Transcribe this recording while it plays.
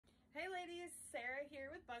ladies, Sarah here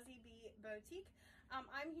with Buzzy Bee Boutique.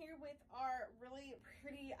 I'm here with our really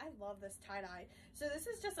pretty, I love this tie-dye. So this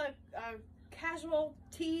is just a casual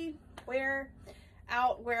tee, wear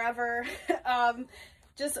out wherever.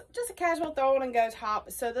 Just a casual throw on and go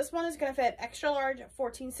top. So this one is going to fit extra large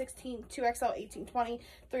 14, 16, 2XL, 18, 20,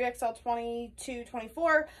 3XL, 22,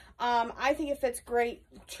 24. I think it fits great,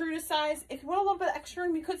 true to size. If you want a little bit of extra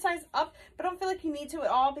room, you could size up, but I don't feel like you need to at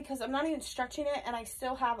all because I'm not even stretching it and I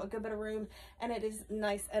still have a good bit of room and it is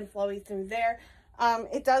nice and flowy through there.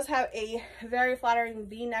 It does have a very flattering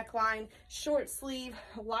V neckline, short sleeve,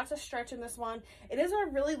 lots of stretch in this one. It is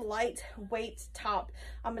a really lightweight top.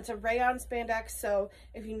 It's a rayon spandex, so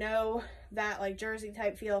if you know that like jersey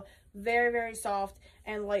type feel, very, very soft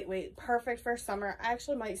and lightweight, perfect for summer. I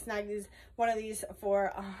actually might snag one of these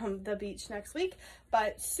for the beach next week,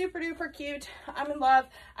 but super duper cute. I'm in love.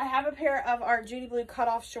 I have a pair of our Judy Blue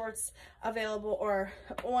cutoff shorts available, or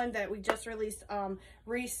one that we just released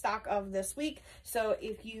restock of this week. So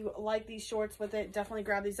if you like these shorts with it, definitely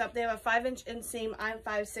grab these up. They have a 5-inch inseam. I'm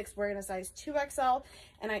 5'6", wearing a size 2XL,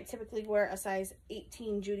 and I typically wear a size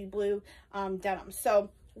 18 Judy Blue denim. So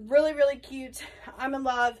really, really cute. I'm in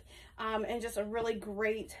love, and just a really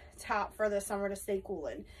great top for the summer to stay cool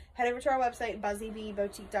in. Head over to our website,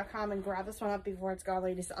 buzzybeeboutique.com, and grab this one up before it's gone,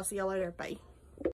 ladies. I'll see y'all later. Bye.